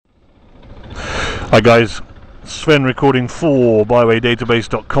Hi guys, Sven recording for BYWAY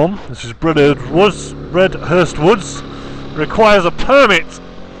This is Bredhurst Woods. Requires a permit.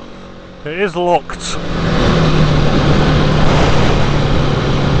 It is locked.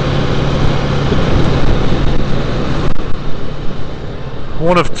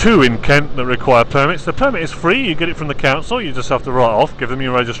 One of two in Kent that require permits. The permit is free, you get it from the council, you just have to write off, give them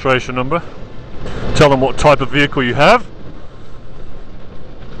your registration number, tell them what type of vehicle you have,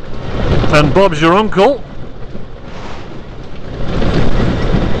 and Bob's your uncle.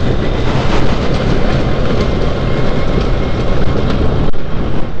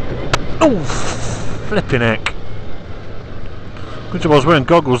 Oh, flipping heck. Good job I was wearing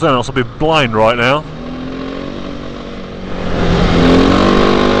goggles then, else I'll be blind right now.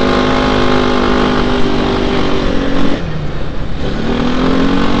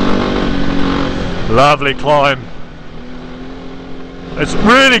 Lovely climb. It's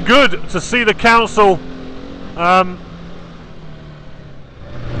really good to see the council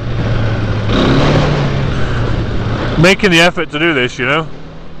making the effort to do this, you know.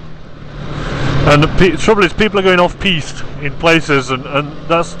 And the trouble is, people are going off-piste in places, and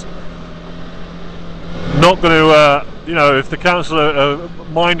that's not going to, you know, if the council are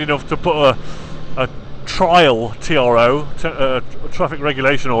mind enough to put a trial TRO, traffic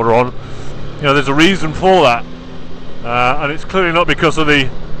regulation order on, you know, there's a reason for that. And it's clearly not because of the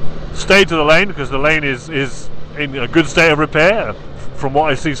state of the lane, because the lane is in a good state of repair from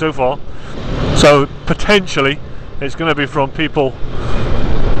what I see so far. So potentially it's going to be from people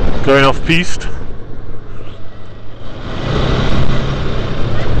going off piste.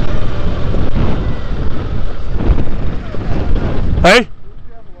 Hey,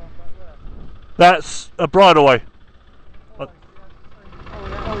 that's a bridleway.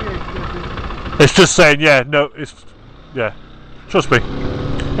 It's just saying, yeah, no, it's, yeah, trust me.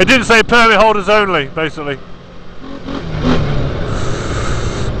 It didn't say permit holders only, basically.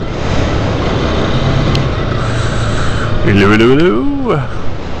 Hello, hello, hello.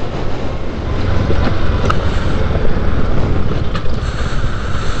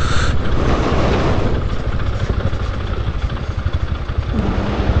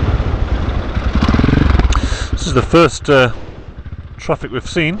 This is the first traffic we've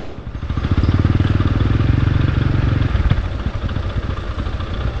seen.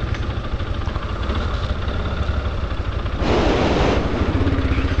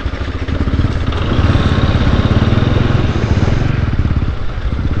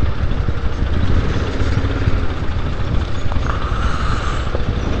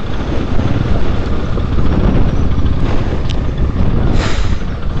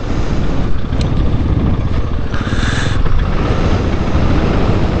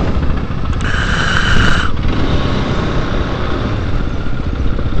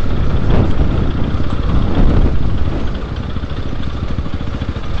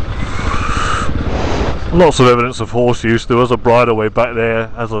 Lots of evidence of horse use. There was a bridleway back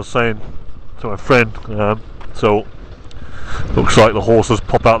there, as I was saying to my friend, so looks like the horses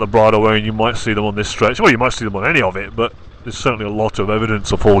pop out the bridleway and you might see them on this stretch. Well, you might see them on any of it, but there's certainly a lot of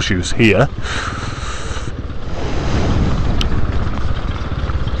evidence of horse use here.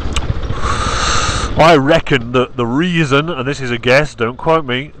 I reckon that the reason, and this is a guess, don't quote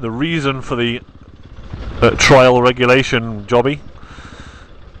me, the reason for the trial regulation jobby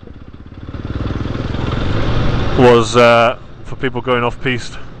was for people going off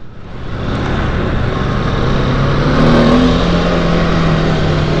piste.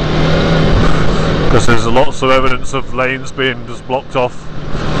 Because there's lots of evidence of lanes being just blocked off.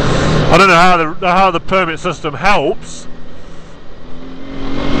 I don't know how the permit system helps.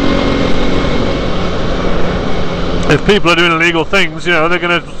 If people are doing illegal things, you know, they're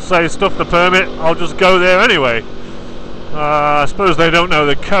going to say stuff the permit, I'll just go there anyway. I suppose they don't know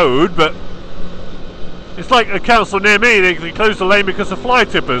the code, but it's like a council near me, they closed the lane because of fly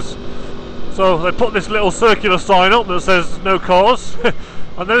tippers. So they put this little circular sign up that says no cars, and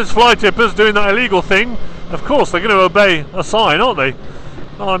then there's fly tippers doing that illegal thing. Of course they're going to obey a sign, aren't they?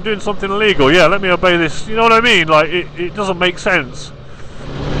 Oh, I'm doing something illegal, yeah, let me obey this. You know what I mean? Like, it doesn't make sense.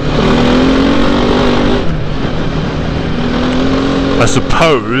 I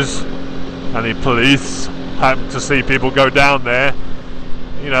suppose any police happen to see people go down there,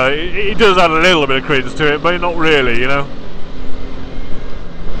 you know, it does add a little bit of credence to it, but not really, you know.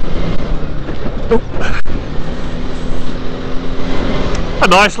 Oh. A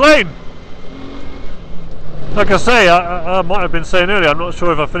nice lane. Like I say, I might have been saying earlier, I'm not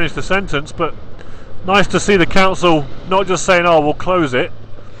sure if I finished the sentence, but nice to see the council not just saying, oh, we'll close it.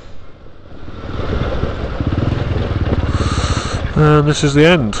 And this is the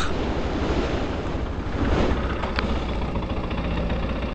end.